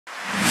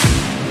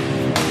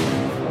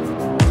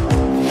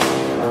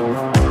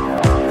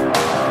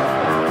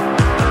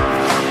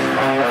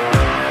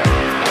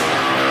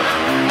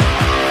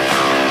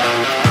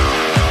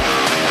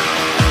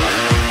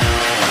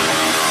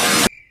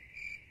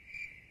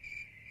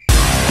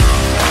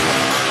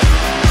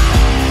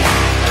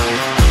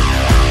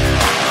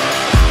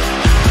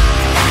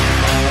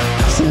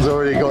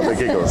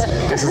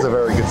This is a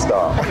very good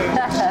start.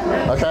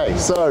 Okay,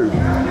 so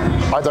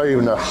I don't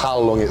even know how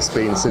long it's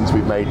been since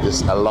we've made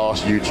this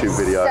last YouTube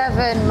video.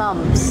 7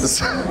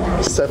 months.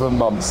 7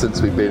 months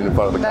since we've been in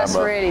front of the camera. That's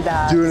really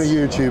bad. Doing a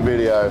YouTube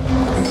video.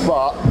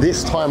 But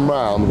this time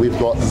round, we've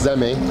got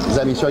Zemi.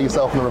 Zemi, show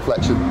yourself in the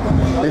reflection.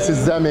 This is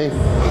Zemi.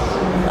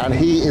 And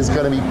he is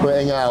going to be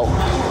putting out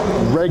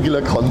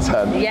regular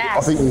content. Yes. I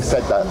think we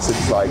said that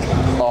since like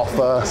our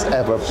first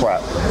ever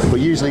prep. But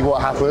usually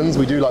what happens,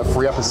 we do like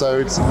 3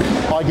 episodes.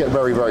 I get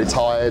very, very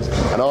tired.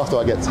 And after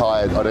I get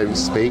tired, I don't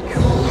speak.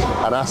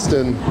 And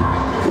Aston,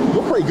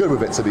 you're pretty good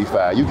with it, to be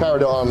fair. You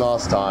carried it on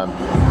last time.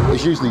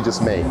 It's usually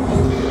just me.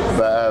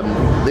 But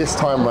this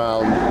time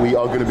round, we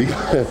are going to be,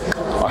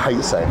 I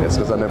hate saying this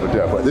because I never do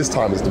it, but this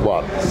time is the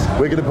one.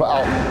 We're going to put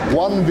out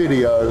 1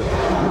 video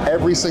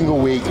every single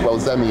week, well,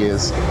 Zemi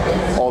is,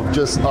 of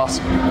just us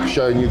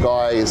showing you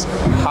guys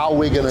how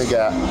we're going to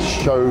get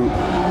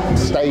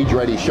stage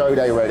ready, show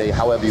day ready,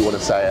 however you want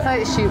to say it.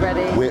 Photo shoot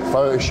ready. We're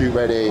photo shoot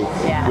ready.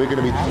 Yeah. We're going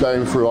to be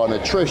going through our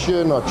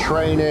nutrition, our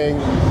training.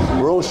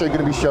 We're also going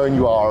to be showing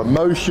you our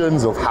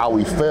emotions of how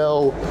we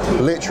feel,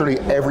 literally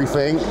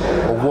everything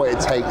of what it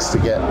takes to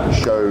get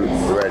show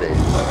ready.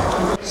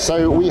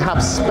 So we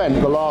have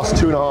spent the last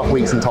 2.5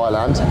 weeks in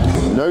Thailand.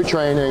 No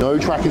training, no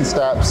tracking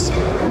steps,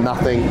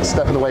 nothing,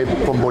 stepping away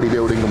from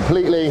bodybuilding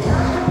completely.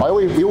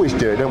 We always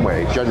do it, don't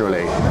we,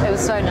 generally? It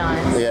was so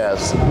nice.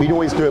 Yes, we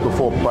always do it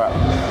before prep.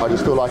 I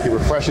just feel like it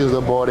refreshes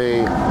the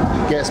body,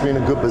 gets me in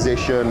a good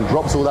position,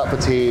 drops all that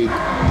fatigue.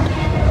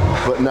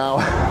 But now,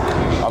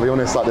 I'll be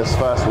honest, like this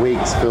first week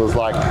feels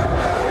like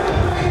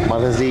my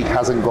physique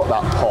hasn't got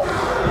that pop.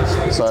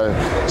 So,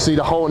 see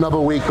the whole another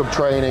week of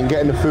training,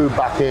 getting the food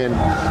back in,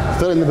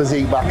 filling the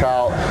physique back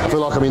out. I feel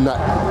like I'm in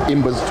that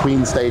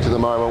in-between stage at the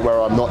moment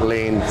where I'm not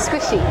lean.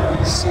 Squishy.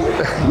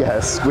 Yeah,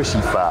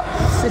 squishy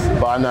fat.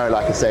 But I know,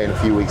 like I say, in a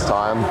few weeks'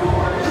 time,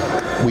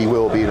 we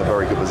will be in a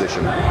very good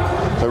position.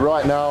 So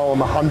right now, I'm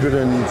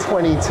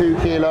 122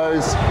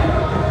 kilos.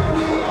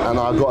 And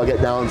I've got to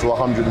get down to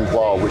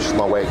 112, which is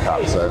my weight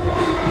cap, so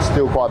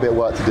still quite a bit of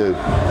work to do.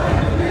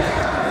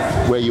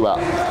 Where are you at?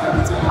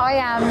 I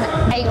am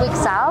 8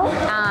 weeks out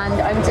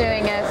and I'm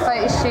doing a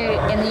photo shoot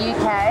in the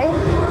UK.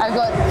 I've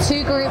got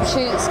 2 group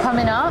shoots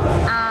coming up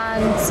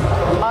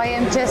and I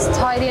am just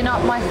tidying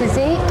up my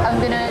physique. I'm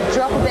going to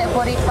drop a bit of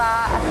body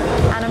fat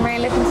and I'm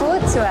really looking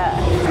forward to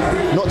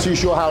it. Not too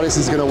sure how this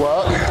is going to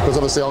work because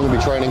obviously I'm going to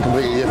be training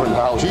completely different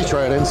to how she's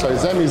training. So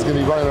Zemi's going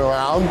to be running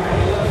around,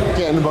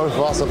 getting both of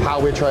us of how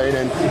we're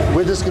training.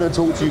 We're just going to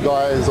talk to you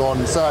guys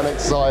on certain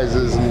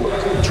exercises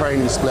and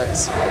training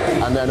splits.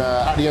 And then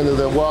at the end of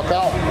the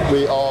workout,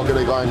 we are going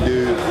to go and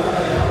do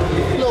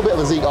a little bit of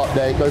a physique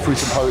update, go through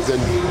some posing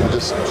and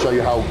just show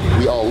you how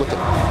we are looking.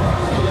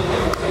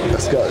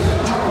 Let's go.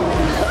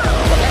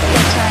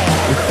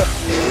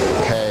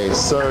 Okay,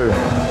 so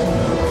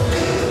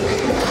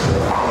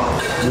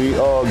we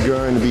are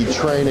going to be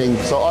training.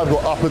 So I've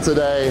got upper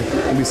today.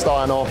 We'll be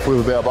starting off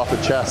with a bit of upper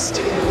chest.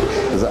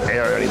 There's that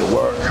area I need to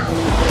work.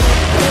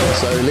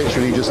 So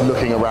literally just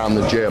looking around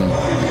the gym.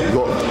 We've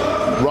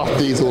got Rough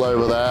Diesel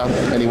over there.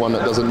 Anyone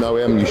that doesn't know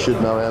him, you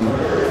should know him.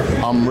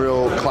 I'm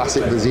real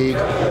classic physique.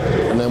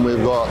 And then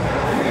we've got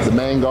the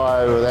main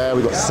guy over there.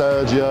 We've got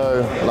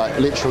Sergio. Like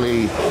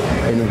literally,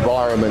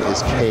 environment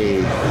is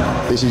key.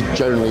 This is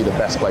generally the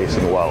best place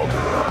in the world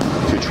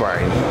to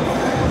train.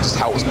 Just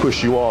helps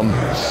push you on.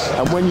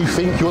 And when you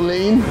think you're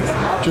lean,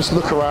 just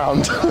look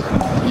around.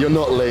 You're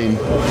not lean.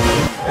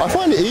 I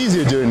find it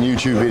easier doing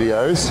YouTube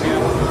videos,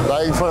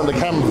 like in front of the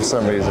camera for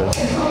some reason.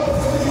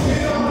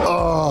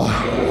 Oh.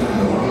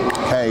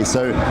 Okay,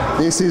 so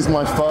this is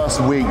my first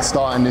week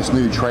starting this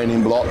new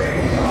training block,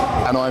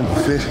 and I'm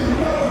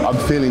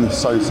feeling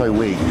so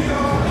weak.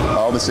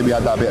 Obviously, we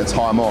had that bit of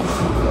time off,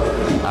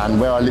 and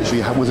where I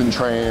literally wasn't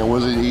training, I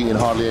wasn't eating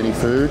hardly any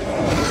food.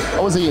 I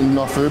was eating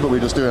enough food, but we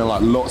were just doing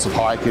like lots of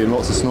hiking,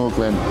 lots of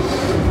snorkeling,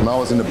 and I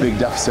was in a big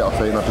deficit, I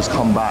think, and I've just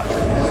come back.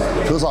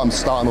 It feels like I'm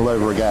starting all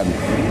over again.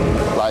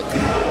 Like,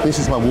 this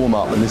is my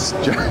warm-up, and this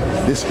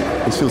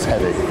feels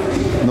heavy.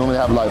 Normally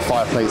I have like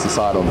 5 plates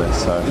aside on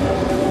this, so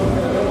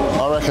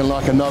I reckon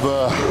like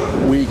another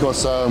week or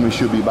so and we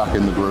should be back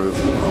in the groove,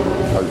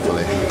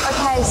 hopefully.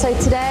 Okay, so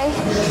today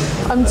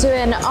I'm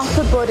doing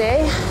upper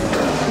body.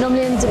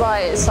 Normally in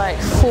Dubai it's like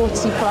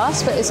 40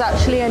 plus, but it's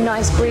actually a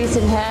nice breeze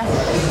in here.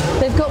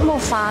 They've got more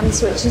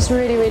fans, which is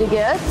really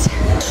good.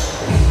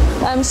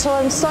 So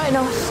I'm starting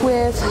off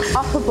with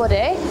upper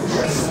body.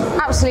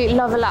 Absolutely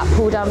love a lat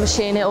pull down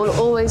machine. It will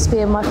always be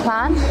in my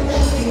plan.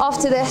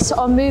 After this,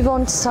 I'll move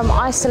on to some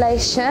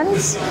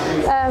isolations.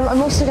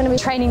 I'm also going to be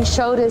training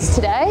shoulders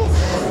today.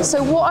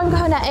 So what I'm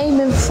kind of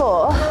aiming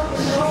for,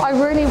 I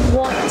really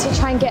want to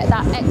try and get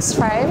that X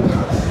frame.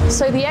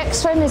 So the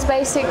X frame is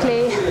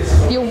basically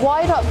you're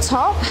wide up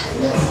top,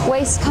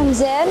 waist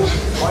comes in,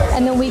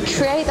 and then we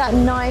create that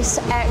nice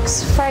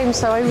X frame.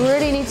 So I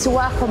really need to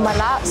work on my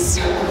lats.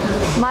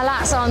 My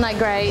lats aren't that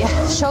great.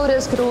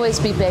 Shoulders could always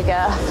be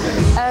bigger.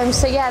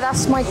 So yeah,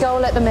 that's my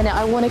goal at the minute.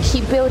 I want to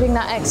keep building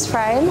that X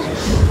frame.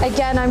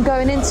 Again, I'm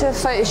going into a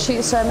photo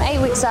shoot, so I'm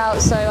 8 weeks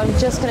out, so I'm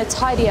just going to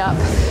tidy up,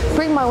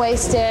 bring my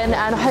waist in,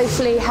 and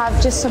hopefully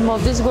have just some more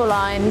visible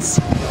lines.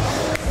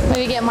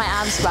 Maybe get my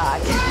abs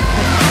back.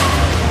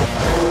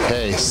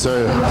 Okay,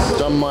 so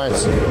done my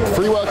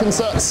 3 working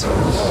sets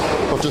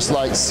of just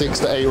like 6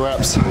 to 8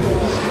 reps,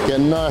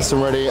 getting nice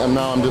and ready, and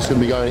now I'm just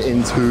going to be going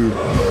into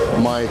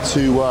my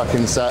 2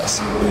 working sets.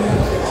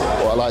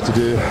 What I like to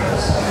do,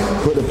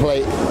 put the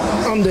plate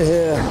under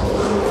here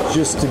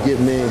just to give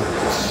me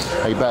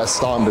a better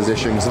starting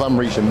position, because if I'm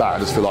reaching back I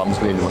just feel like I'm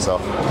just going to injure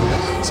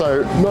myself.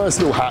 So nice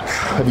little hack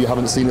if you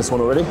haven't seen this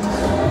one already.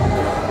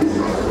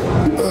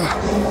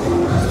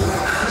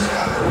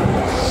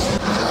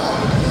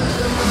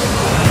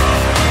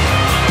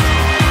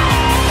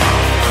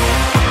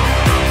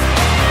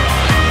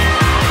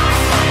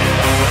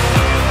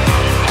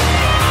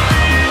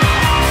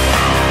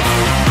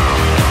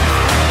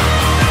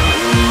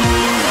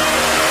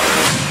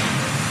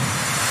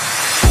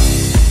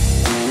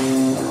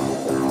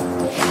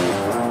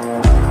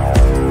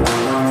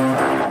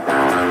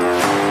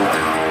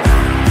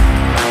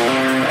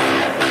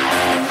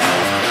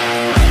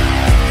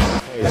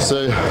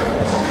 So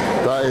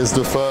that is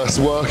the first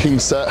working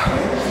set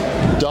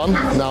done.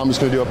 Now I'm just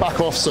going to do a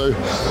back off, so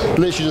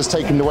literally just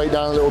taking the weight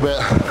down a little bit,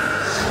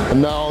 and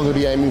now I'm going to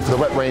be aiming for the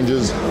rep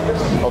ranges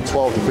of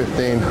 12 to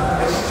 15.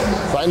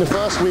 But in the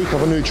first week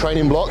of a new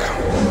training block,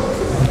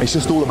 it's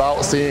just all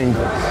about seeing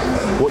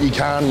what you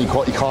can and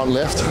what you can't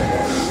lift.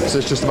 So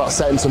it's just about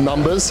setting some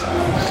numbers.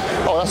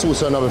 Oh, that's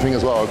also another thing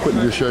as well. I'll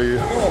quickly just show you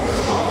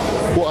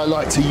what I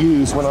like to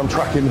use when I'm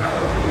tracking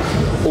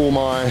all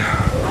my,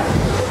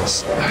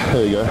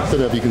 there you go, I don't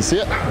know if you can see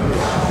it.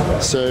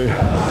 So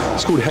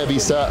it's called heavy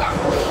set.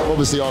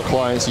 Obviously our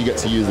clients, you get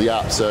to use the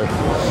app, so,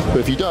 but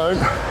if you don't,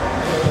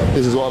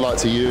 this is what I like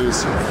to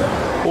use.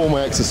 All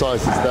my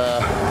exercises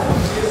there,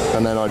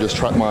 and then I just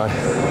track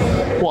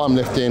what I'm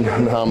lifting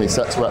and how many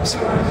sets, reps,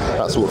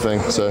 that sort of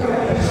thing. So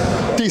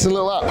decent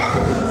little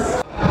app.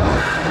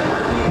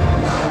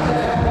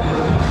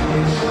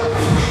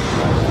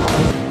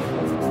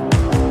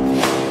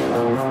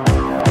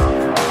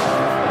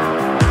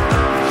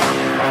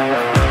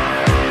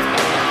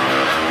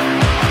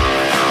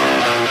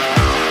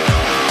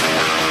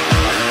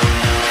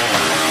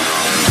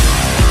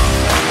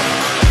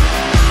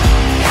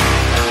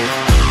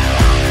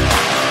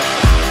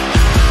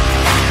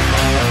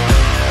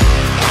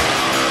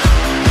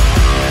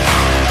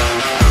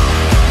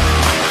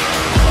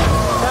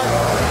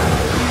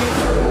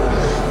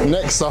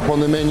 Next up on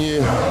the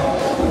menu,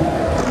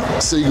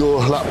 seagull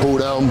lat pull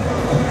down.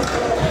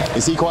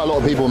 You see quite a lot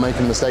of people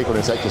making a mistake on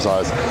this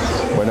exercise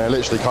when they're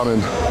literally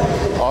coming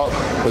up,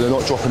 but they're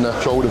not dropping their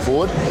shoulder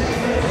forward,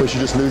 but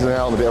you're just losing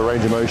out on a bit of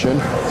range of motion.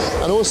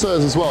 And also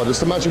as well,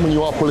 just imagine when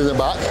you are pulling it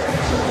back,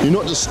 you're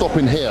not just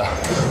stopping here.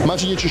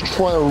 Imagine you're just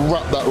trying to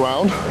wrap that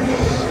round,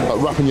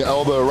 like wrapping your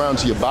elbow around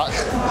to your back.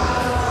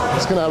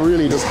 It's going to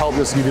really just help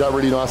just give you that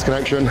really nice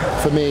connection.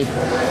 For me,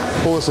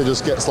 also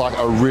just gets like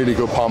a really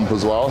good pump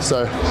as well.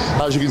 So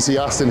as you can see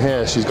Aston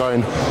here, she's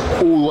going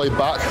all the way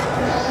back,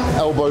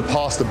 elbow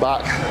past the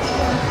back,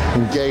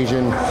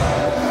 engaging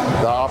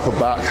the upper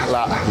back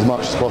lat as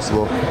much as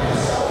possible.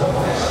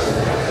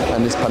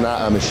 And this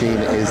Panata machine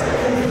is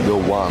the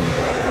one.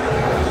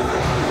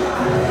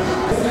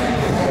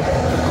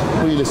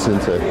 What are you listening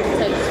to?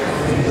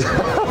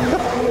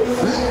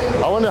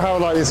 I wonder how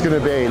like it's going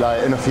to be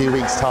like in a few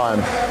weeks'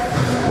 time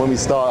when we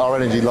start, our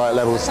energy light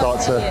levels start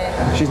to.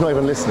 She's not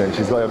even listening.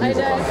 She's got her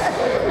music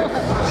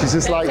on. She's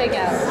just like. Take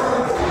out.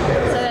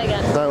 Say that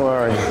again. Don't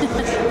worry.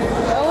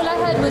 All I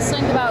heard was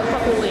something about a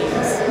couple of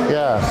weeks.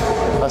 Yeah,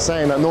 I was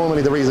saying that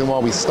normally the reason why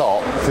we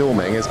stop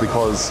filming is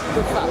because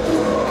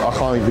I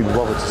can't even be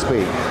bothered to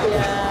speak.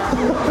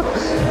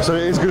 Yeah. So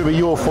it's going to be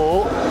your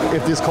fault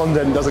if this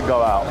content doesn't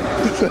go out.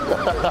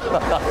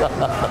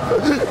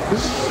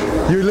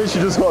 You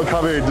literally just got to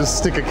come here and just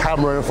stick a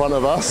camera in front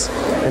of us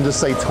and just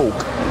say talk.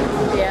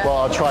 Yeah. Well,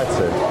 I'll try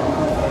to.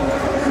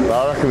 But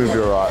I reckon we'll be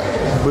alright.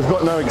 We've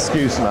got no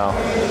excuse now.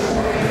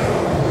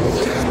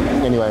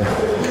 Anyway,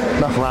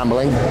 enough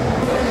rambling.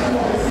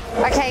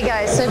 Okay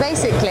guys, so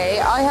basically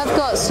I have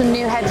got some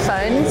new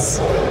headphones.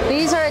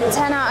 These are a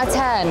 10 out of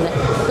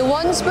 10. The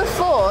ones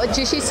before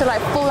just used to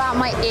like fall out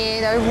my ear,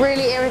 they were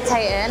really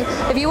irritating.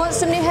 If you want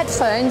some new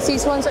headphones,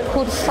 these ones are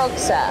called Frog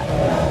Set.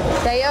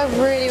 They are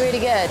really, really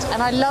good.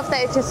 And I love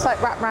that it just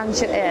like wrap around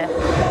your ear.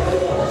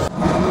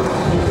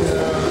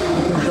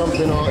 Jump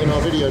in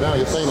our video now,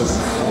 you're famous.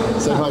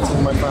 Say hi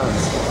to my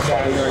fans.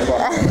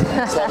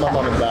 It's like my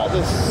mum and dad.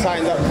 Just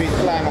signed up for each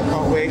plan, I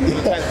can't wait.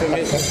 Thanks for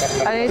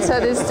me. I need to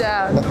turn this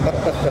down.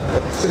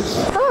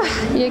 Oh,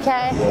 you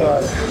okay?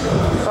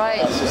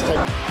 Right. Let's just take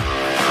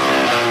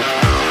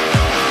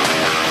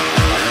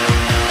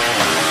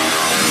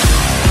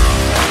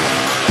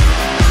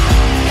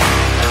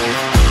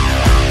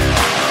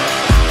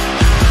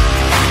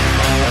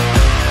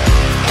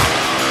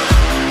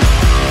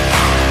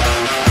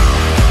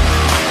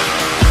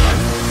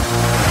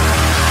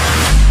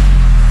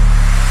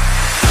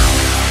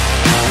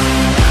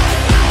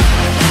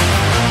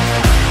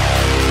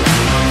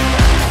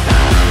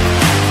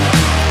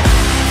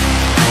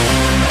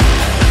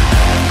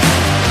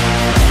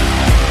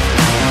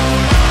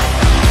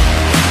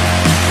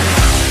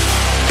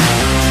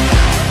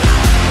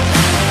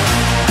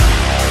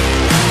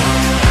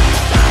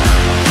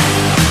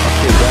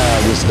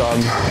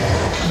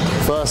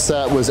First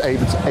set was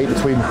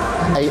between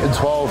 8 and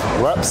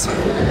 12 reps.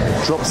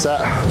 Drop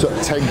set, took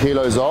 10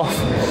 kilos off,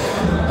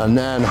 and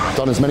then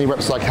done as many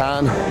reps as I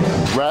can,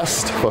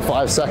 rest for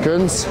 5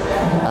 seconds,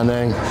 and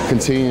then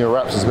continue your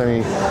reps as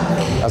many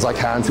as I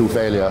can till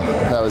failure.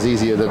 That was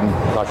easier than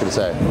I could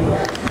say.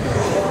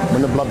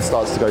 When the blood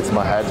starts to go to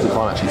my head, we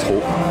can't actually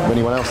talk with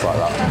anyone else like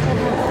that.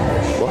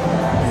 What?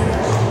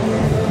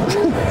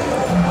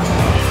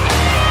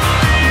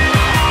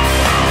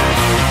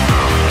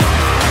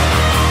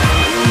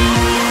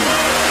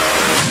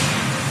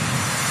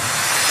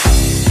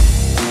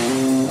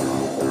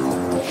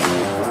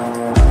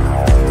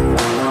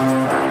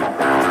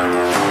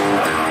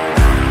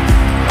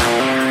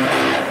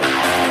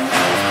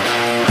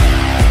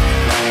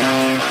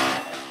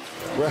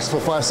 Rest for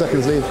 5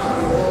 seconds, leave.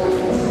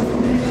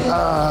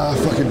 Ah,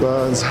 fucking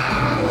burns.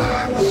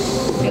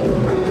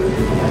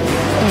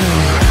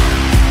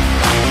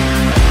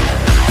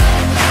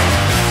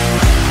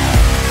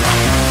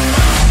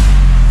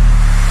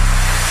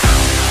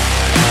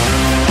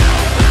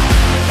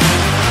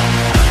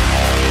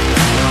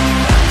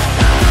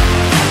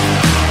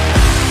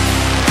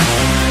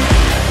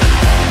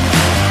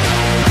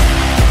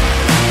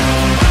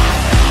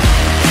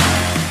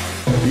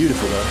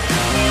 Beautiful though.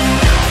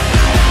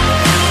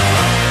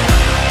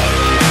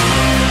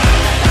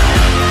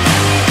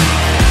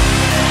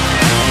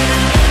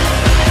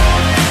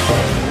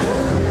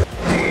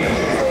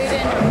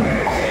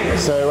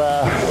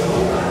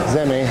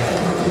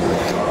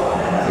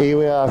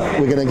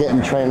 We're going to get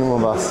him training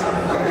with us.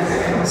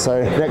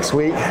 So next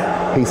week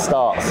he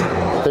starts,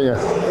 don't you?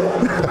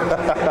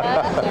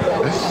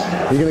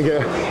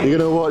 You're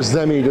gonna watch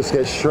Zemi just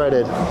get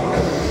shredded.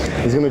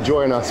 He's going to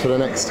join us for the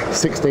next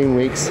 16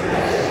 weeks.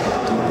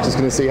 Just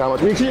going to see how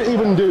much. We could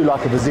even do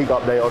like a physique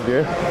update on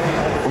you,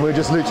 and we'll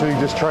just literally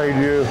just train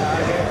you.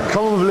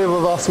 Come and live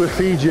with us. We'll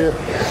feed you.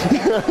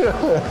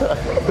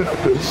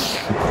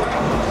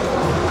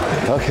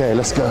 Okay,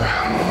 let's go.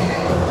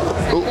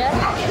 Oh.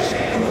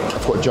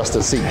 I've got just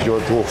a seat, you're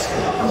a dwarf.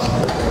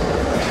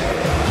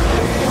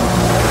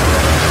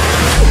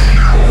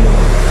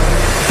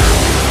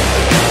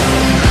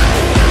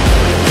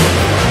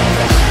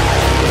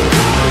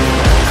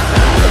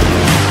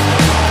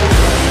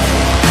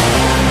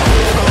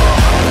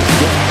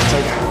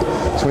 Take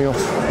 20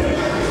 off.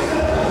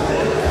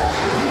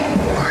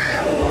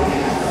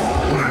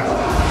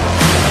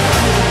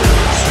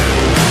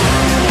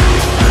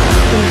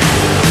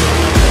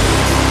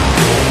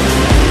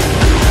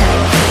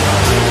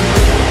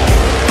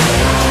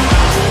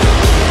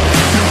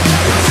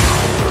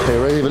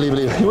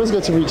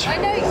 To reach. I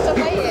know, stop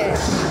waiting.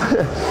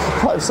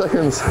 5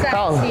 seconds.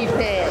 Sassy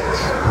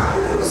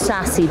bitch.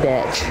 Sassy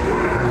bitch.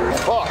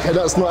 Oh, okay,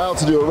 that's not how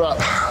to do a rap.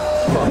 5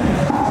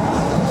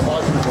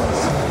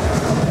 points.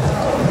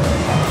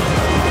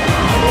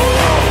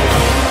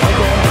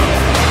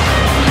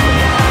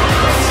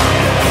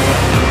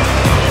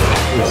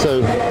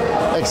 So,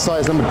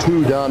 exercise number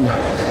 2 done.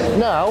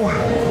 Now,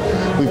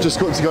 we've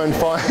just got to go and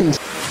find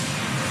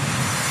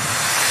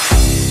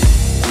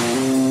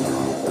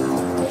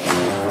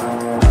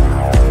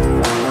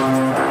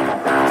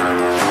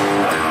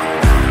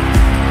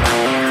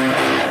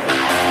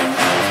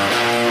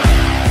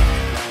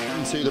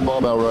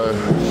barbell row.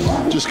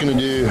 Just going to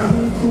do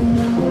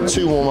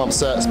 2 warm-up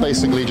sets,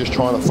 basically just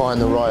trying to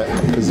find the right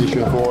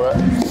position for it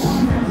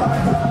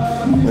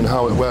and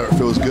where it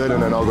feels good,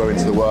 and then I'll go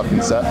into the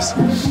working sets.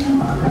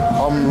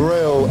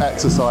 Real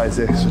exercise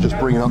this, so just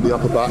bringing up the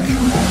upper back.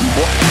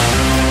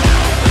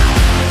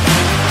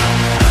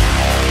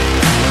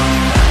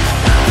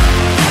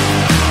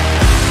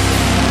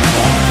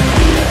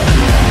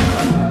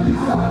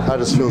 That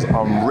just feels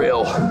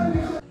unreal.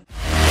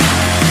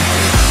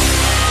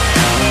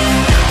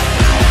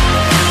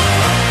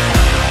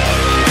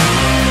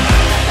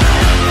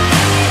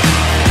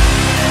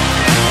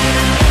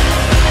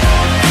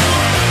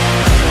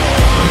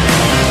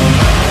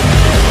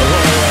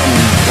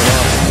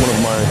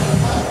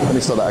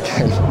 Start that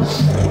again.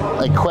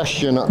 A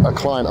question a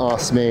client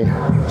asked me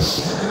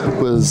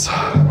was,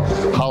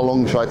 how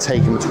long should I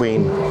take in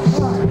between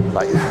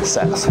like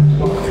sets?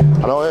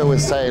 And I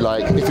always say,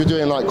 like, if you're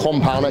doing like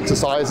compound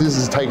exercises,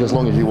 just take as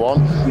long as you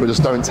want, but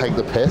just don't take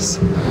the piss.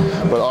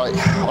 But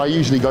I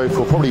usually go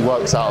for, probably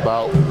works out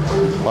about,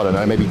 I don't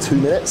know, maybe 2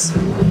 minutes.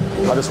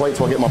 I just wait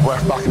till I get my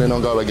breath back and then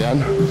I'll go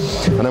again.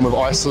 And then with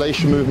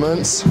isolation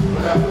movements,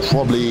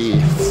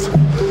 probably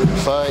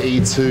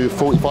 30 to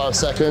 45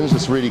 seconds,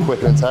 just really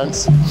quick and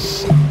intense.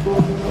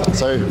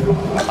 So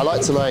I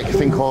like to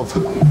think of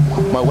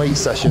my weight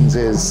sessions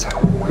is,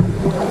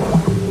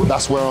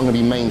 that's where I'm going to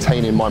be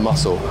maintaining my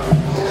muscle,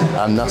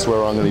 and that's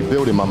where I'm going to be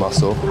building my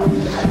muscle.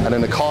 And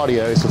then the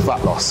cardio is for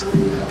fat loss.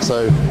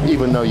 So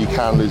even though you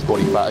can lose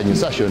body fat in your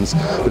sessions,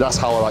 but that's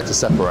how I like to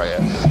separate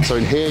it. So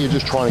in here, you're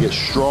just trying to get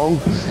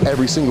strong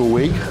every single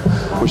week,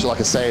 which,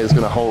 like I say, is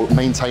going to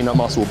maintain that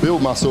muscle,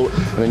 build muscle,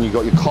 and then you've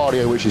got your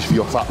cardio, which is for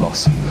your fat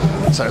loss.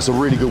 So it's a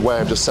really good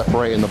way of just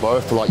separating the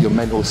both for like your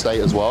mental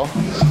state as well.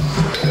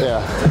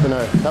 Yeah, you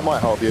know, that might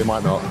help you, it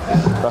might not.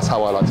 That's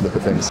how I like to look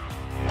at things.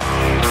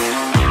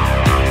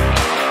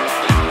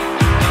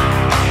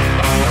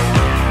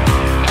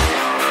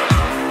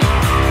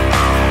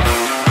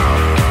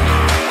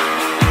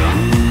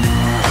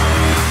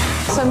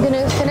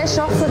 finish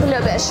off with a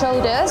little bit of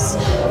shoulders.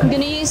 I'm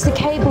going to use the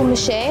cable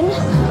machine.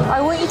 I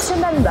want you to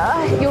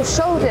remember your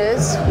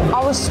shoulders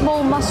are a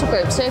small muscle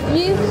group. So if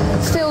you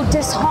feel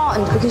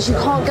disheartened because you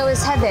can't go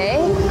as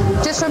heavy,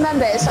 just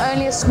remember it's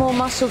only a small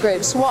muscle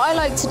group. So what I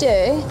like to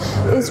do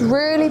is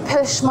really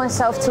push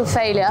myself to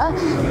failure.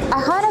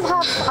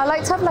 I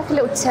like to have like a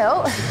little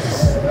tilt,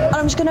 and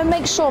I'm just going to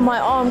make sure my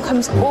arm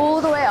comes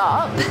all the way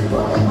up,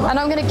 and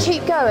I'm going to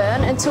keep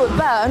going until it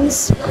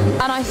burns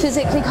and I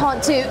physically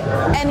can't do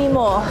any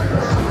more.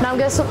 Now I'm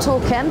going to stop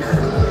talking.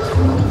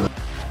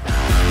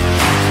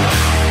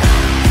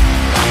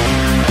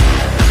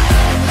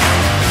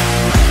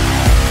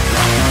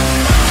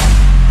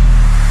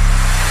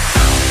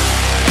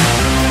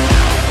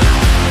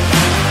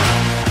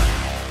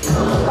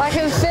 I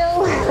can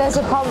feel there's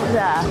a pump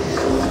there.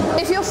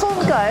 If your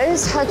form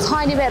goes a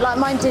tiny bit like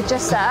mine did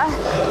just there,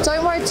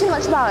 don't worry too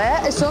much about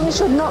it. As long as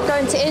you're not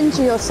going to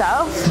injure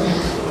yourself,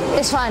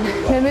 it's fine.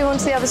 I'm going to move on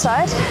to the other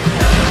side.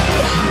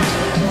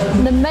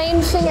 The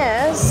main thing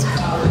is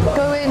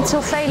go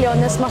until failure on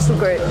this muscle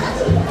group.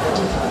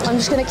 I'm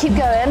just going to keep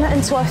going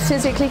until I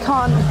physically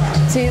can't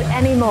do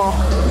any more.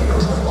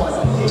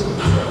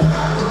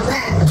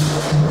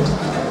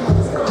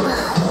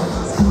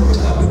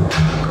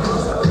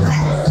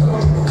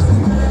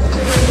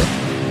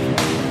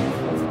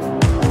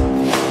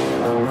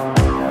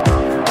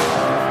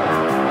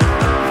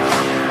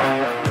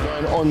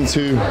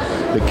 Onto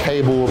the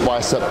cable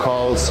bicep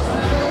curls.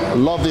 I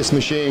love this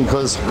machine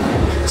because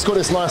it's got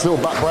this nice little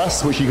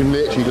backrest which you can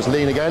literally just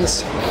lean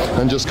against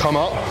and just come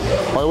up.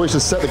 I always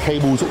just set the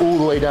cables all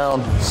the way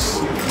down,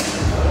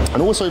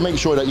 and also make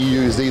sure that you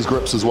use these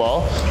grips as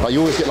well. Like you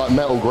always get like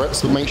metal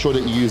grips, but make sure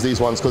that you use these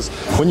ones because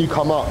when you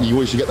come up you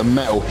always get the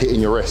metal hitting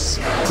your wrists,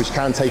 which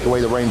can take away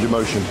the range of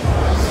motion.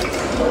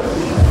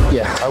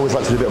 Yeah, I always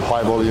like to do a bit of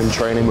high volume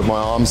training with my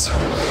arms,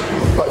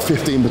 like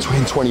 15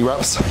 between 20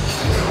 reps,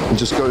 and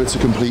just go to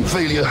complete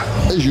failure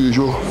as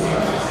usual.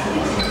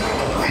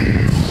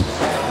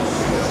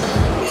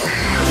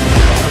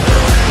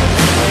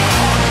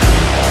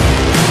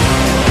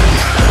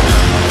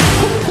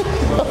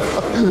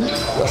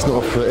 That's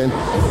not fitting.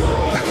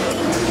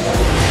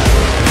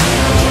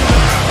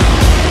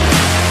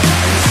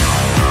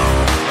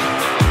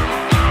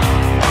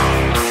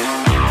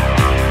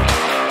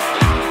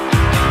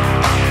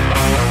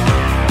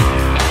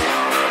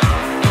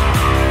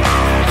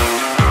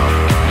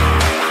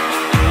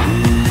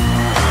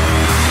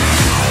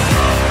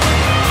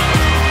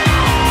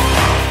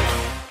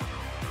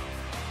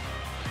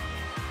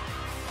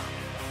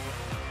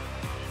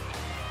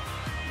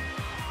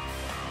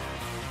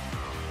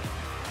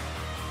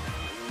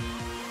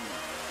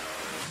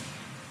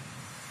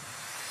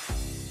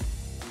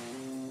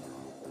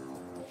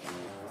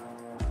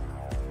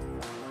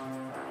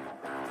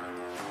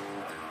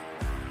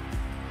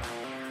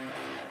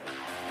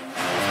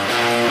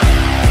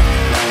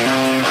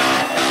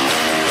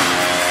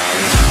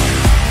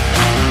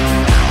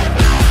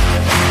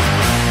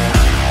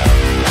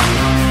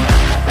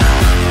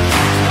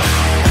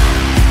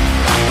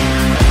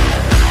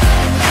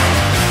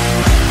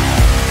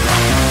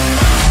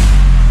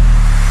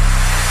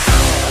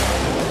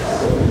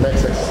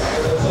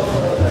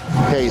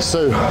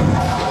 So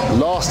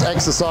last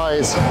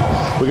exercise,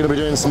 we're going to be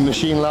doing some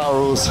machine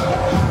laterals.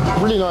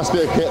 Really nice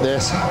bit of kit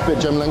this, bit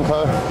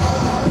Limlenko,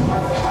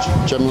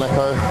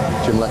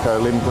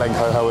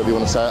 however you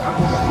want to say it.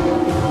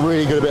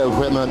 Really good bit of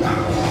equipment.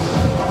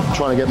 I'm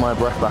trying to get my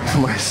breath back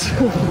from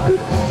myself.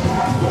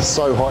 It's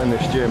so hot in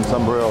this gym, it's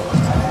unreal.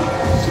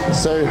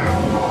 So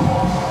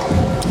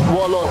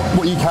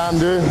what you can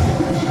do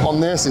on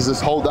this is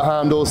just hold the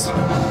handles.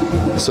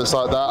 So it's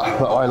like that,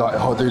 but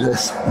I'll do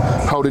this,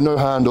 holding no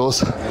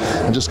handles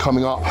and just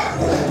coming up,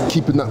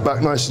 keeping that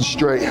back nice and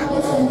straight,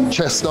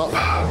 chest up,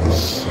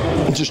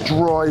 and just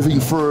driving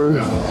through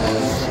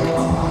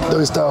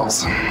those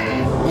delts.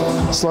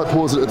 Slight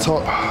pause at the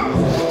top.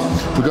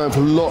 We're going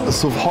for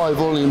lots of high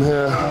volume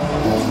here.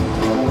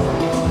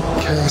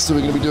 Okay, so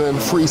we're going to be doing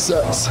 3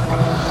 sets,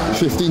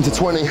 15 to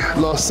 20,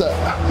 last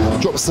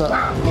set, drop set.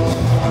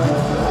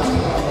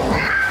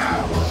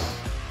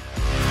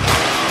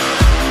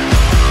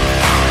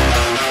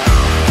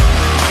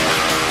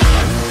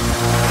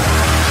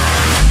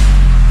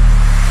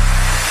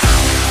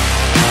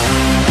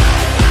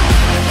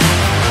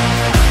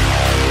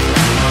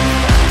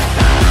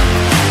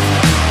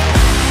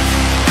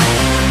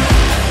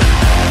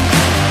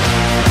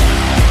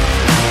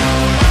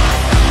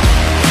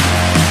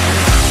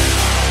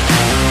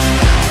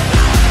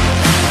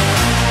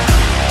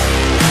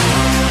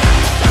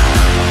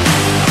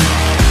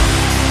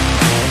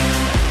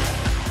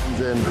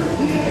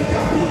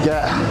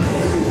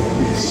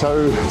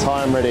 So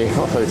time ready,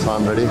 not so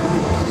time ready.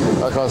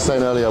 Like I was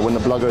saying earlier, when the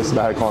blood goes to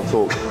the head, I can't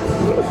talk.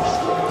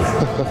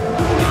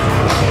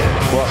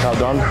 Workout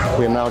done.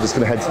 We're now just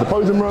going to head to the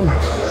posing room,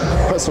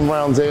 put some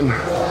rounds in,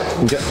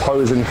 and get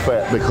posing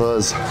fit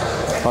because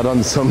I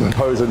done some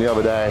posing the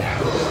other day,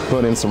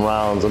 putting in some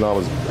rounds, and I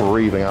was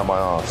breathing out my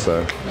arse.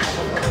 So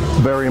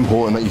Very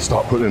important that you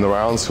start putting in the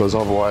rounds, because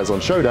otherwise on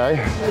show day,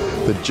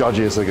 the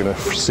judges are gonna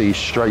see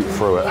straight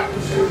through it.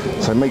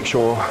 So make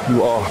sure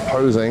you are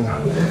posing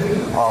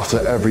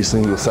after every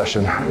single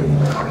session.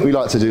 We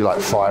like to do like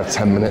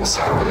 5-10 minutes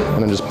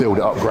and then just build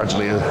it up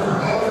gradually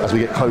as we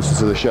get closer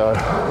to the show.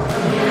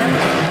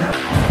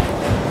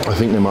 I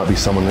think there might be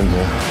someone in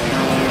here.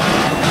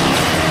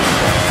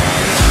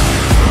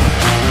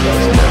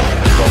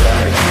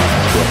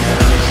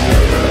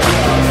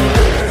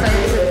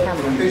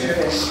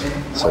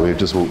 So we've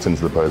just walked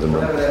into the posing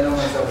room.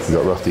 We've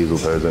got Rough Diesel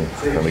posing,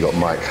 and we got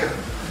Mike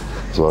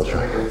as well.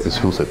 It's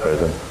also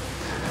posing.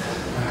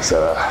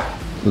 So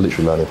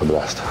literally learning from the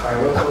best.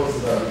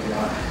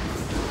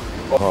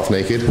 Half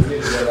naked,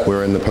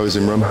 we're in the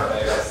posing room.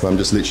 I'm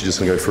just literally just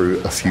gonna go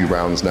through a few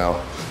rounds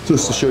now,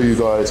 just to show you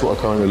guys what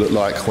I currently look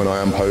like when I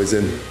am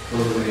posing.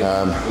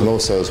 And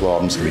also as well,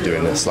 I'm just gonna be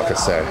doing this, like I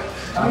say,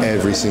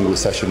 every single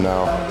session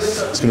now.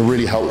 It's gonna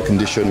really help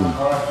condition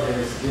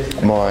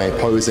my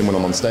posing when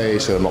I'm on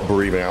stage, so I'm not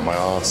breathing out my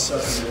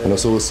ass. And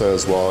it's also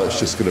as well, it's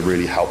just gonna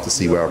really help to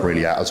see where I'm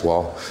really at as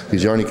well,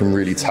 because you only can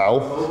really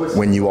tell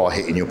when you are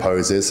hitting your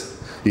poses.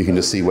 You can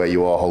just see where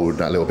you are holding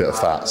that little bit of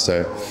fat.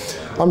 So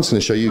I'm just going to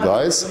show you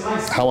guys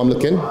how I'm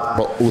looking,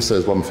 but also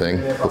as one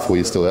thing before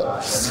you steal it,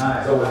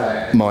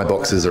 my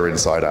boxes are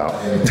inside out.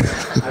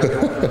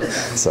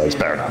 So it's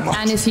bearing that much.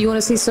 And if you want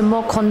to see some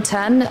more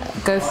content,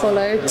 go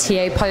follow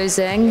TA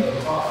Posing.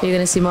 You're going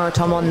to see more of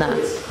Tom on there.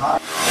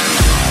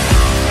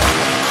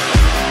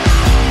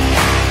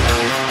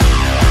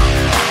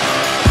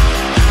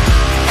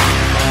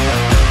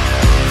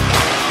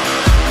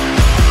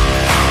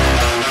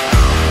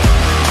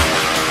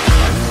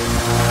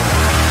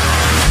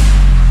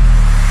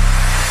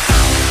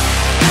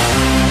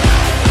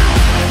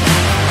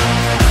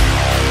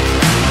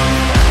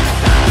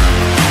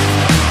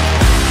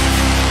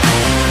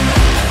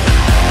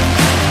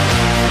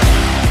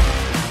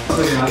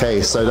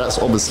 Okay, so that's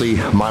obviously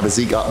my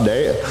physique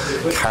update.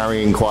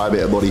 Carrying quite a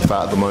bit of body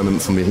fat at the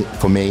moment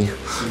for me.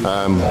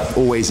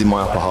 Always in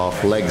my upper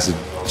half. Legs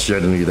are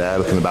generally there,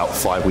 looking about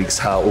 5 weeks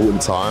out all the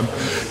time.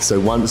 So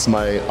once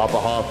my upper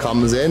half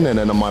comes in, and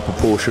then my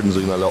proportions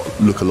are gonna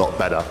look a lot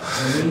better.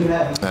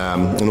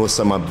 And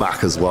also my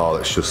back as well.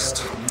 It's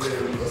just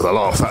a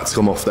lot of fat's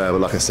come off there,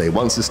 but like I say,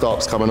 once it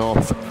starts coming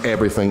off,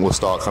 everything will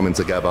start coming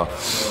together.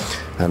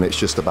 And it's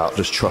just about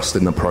just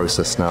trusting the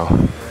process now,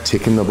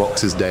 ticking the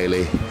boxes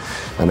daily,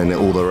 and then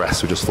all the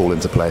rest will just fall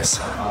into place.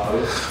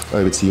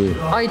 Over to you.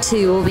 I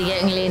too will be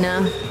getting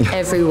leaner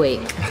every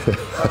week. Is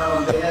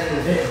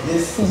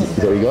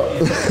that what you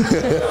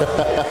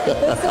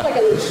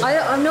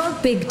got? I'm not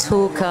a big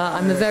talker,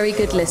 I'm a very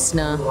good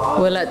listener.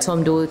 We'll let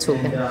Tom do all the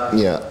talking.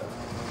 Yeah.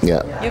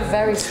 Yeah. You're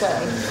very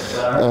sweaty.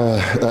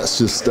 That's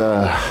just,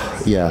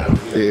 yeah,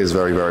 it is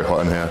very, very hot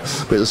in here.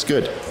 But it's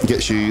good. It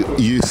gets you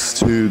used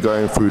to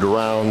going through the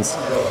rounds.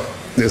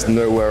 There's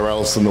nowhere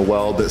else in the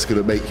world that's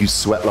going to make you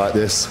sweat like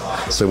this.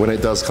 So when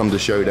it does come to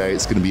show day,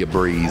 it's going to be a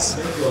breeze.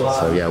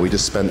 So yeah, we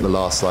just spent the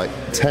last like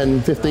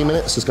 10, 15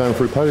 minutes just going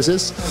through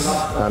poses.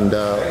 And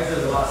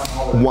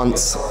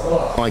once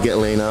I get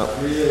leaner,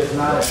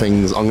 I'm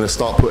going to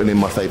start putting in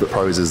my favorite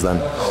poses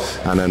then.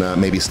 And then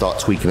maybe start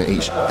tweaking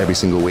it every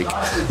single week.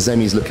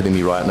 Zemi's looking at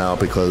me right now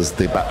because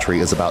the battery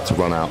is about to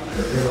run out.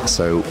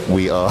 So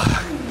we are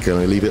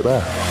going to leave it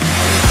there.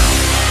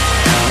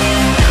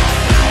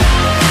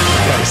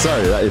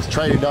 So that is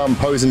training done,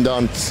 posing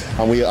done,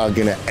 and we are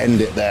going to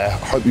end it there.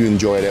 Hope you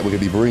enjoyed it. We're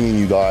going to be bringing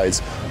you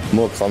guys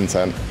more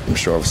content. I'm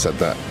sure I've said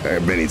that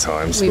many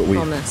times, but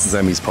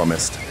Zemi's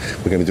promised.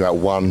 We're going to do out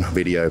one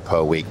video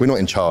per week. We're not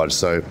in charge,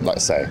 so like I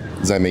say,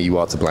 Zemi, you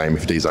are to blame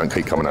if these don't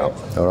keep coming out.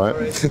 All right.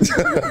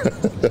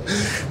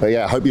 But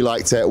yeah, hope you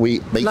liked it. We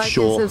make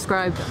sure.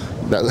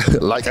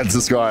 Like and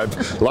subscribe.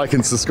 Like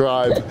and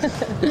subscribe.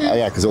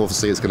 Yeah, because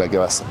obviously it's going to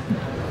give us.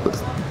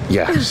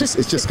 Yeah, it's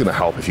just going to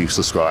help if you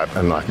subscribe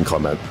and like and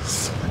comment.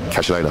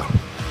 Catch you later.